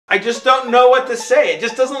I just don't know what to say. It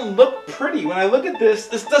just doesn't look pretty. When I look at this,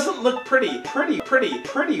 this doesn't look pretty. Pretty.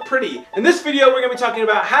 In this video, we're gonna be talking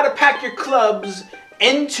about how to pack your clubs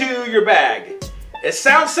into your bag. It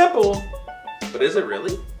sounds simple, but is it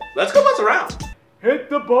really? Let's go PuttsAround. Hit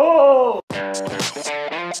the ball.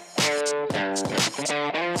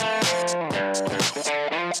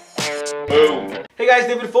 Boom. Hey guys,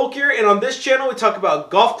 David Folk here, and on this channel we talk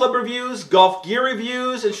about golf club reviews, golf gear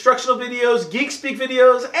reviews, instructional videos, geek speak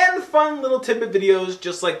videos, and fun little tidbit videos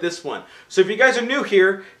just like this one. So if you guys are new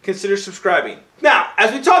here, consider subscribing. Now,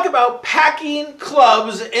 as we talk about packing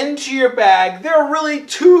clubs into your bag, there are really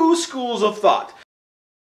two schools of thought.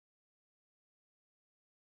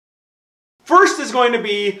 First is going to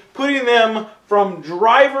be putting them from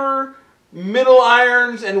driver, middle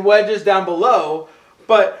irons, and wedges down below.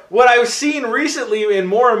 But what I've seen recently and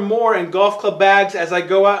more in golf club bags as I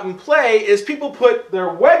go out and play is people put their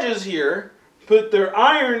wedges here, put their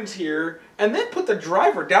irons here, and then put the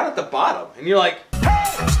driver down at the bottom. And you're like,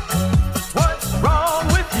 hey, what's wrong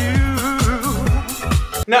with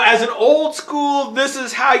you? Now, as an old school, this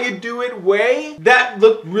is how you do it way, that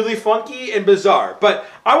looked really funky and bizarre. But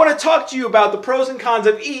I want to talk to you about the pros and cons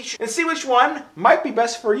of each and see which one might be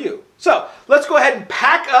best for you. So let's go ahead and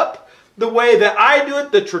pack up the way that I do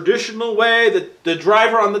it, the traditional way, the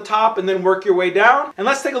driver on the top, and then work your way down. And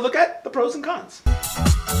let's take a look at the pros and cons.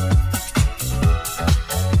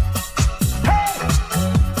 Hey,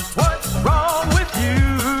 what's wrong with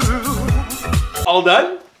you? All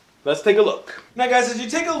done? Let's take a look. Now guys, as you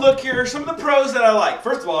take a look here, some of the pros that I like.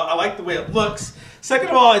 First of all, I like the way it looks. Second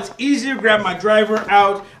of all, it's easier to grab my driver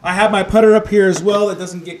out. I have my putter up here as well. It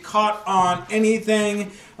doesn't get caught on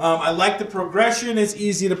anything. I like the progression. It's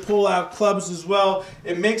easy to pull out clubs as well.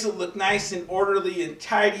 It makes it look nice and orderly and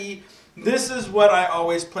tidy. This is what I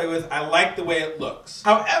always play with. I like the way it looks.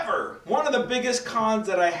 However, one of the biggest cons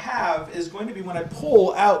that I have is going to be when I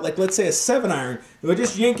pull out, like let's say a 7-iron. If I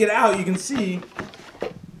just yank it out, you can see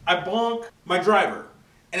I bonk my driver.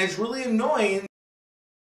 And it's really annoying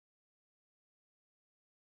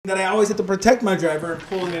that I always have to protect my driver and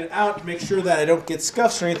pulling it out to make sure that I don't get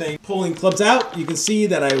scuffs or anything. Pulling clubs out, you can see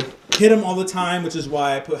that I hit them all the time, which is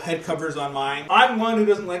why I put head covers on mine. I'm one who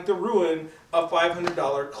doesn't like to ruin a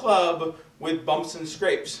 $500 club with bumps and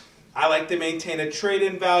scrapes. I like to maintain a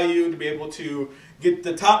trade-in value to be able to get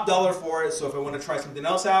the top dollar for it, so if I want to try something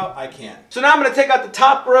else out, I can. So now I'm going to take out the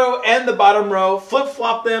top row and the bottom row,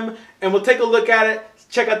 flip-flop them, and we'll take a look at it,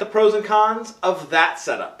 check out the pros and cons of that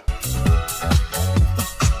setup.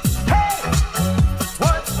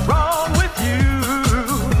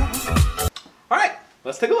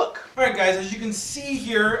 Let's take a look. Alright guys, as you can see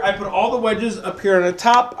here, I put all the wedges up here on the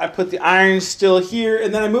top. I put the irons still here,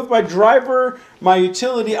 and then I moved my driver, my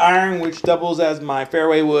utility iron, which doubles as my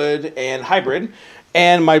fairway wood and hybrid,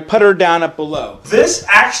 and my putter down up below. This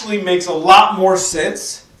actually makes a lot more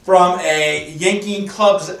sense from a yanking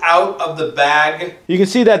clubs out of the bag. You can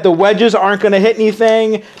see that the wedges aren't going to hit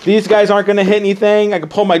anything. These guys aren't going to hit anything. I can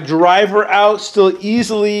pull my driver out still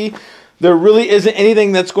easily. There really isn't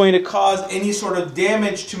anything that's going to cause any sort of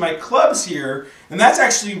damage to my clubs here, and that's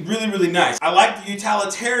actually really nice. I like the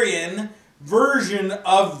utilitarian version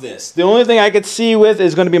of this. The only thing I could see with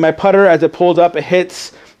is going to be my putter. As it pulls up, it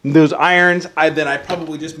hits those irons. Then I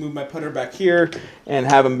probably just move my putter back here and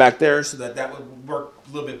have them back there so that that would work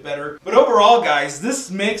a little bit better. But overall, guys,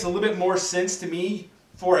 this makes a little bit more sense to me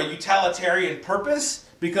for a utilitarian purpose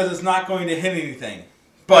because it's not going to hit anything.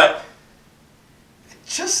 But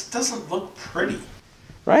just doesn't look pretty,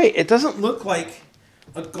 right? It doesn't look like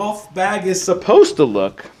a golf bag is supposed to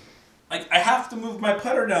look. Like I have to move my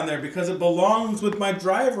putter down there because it belongs with my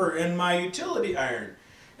driver and my utility iron.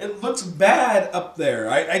 It looks bad up there.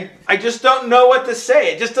 I just don't know what to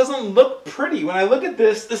say. It just doesn't look pretty. When I look at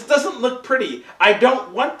this, this doesn't look pretty. I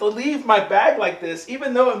don't want to leave my bag like this,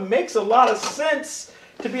 even though it makes a lot of sense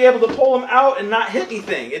to be able to pull them out and not hit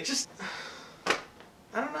anything. It just,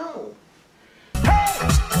 I don't know.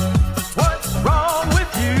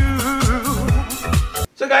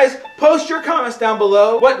 So guys, post your comments down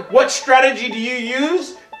below. What strategy do you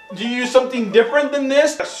use? Do you use something different than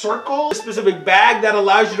this? A circle? A specific bag that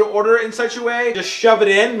allows you to order it in such a way? Just shove it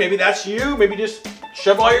in. Maybe that's you. Maybe just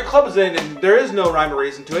shove all your clubs in and there is no rhyme or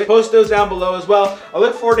reason to it. Post those down below as well. I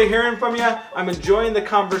look forward to hearing from you. I'm enjoying the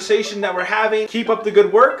conversation that we're having. Keep up the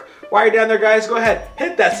good work. While you're down there, guys, go ahead,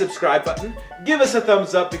 hit that subscribe button. Give us a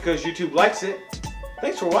thumbs up because YouTube likes it.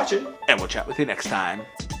 Thanks for watching, and we'll chat with you next time.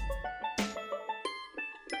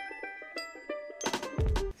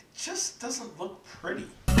 Just doesn't look pretty.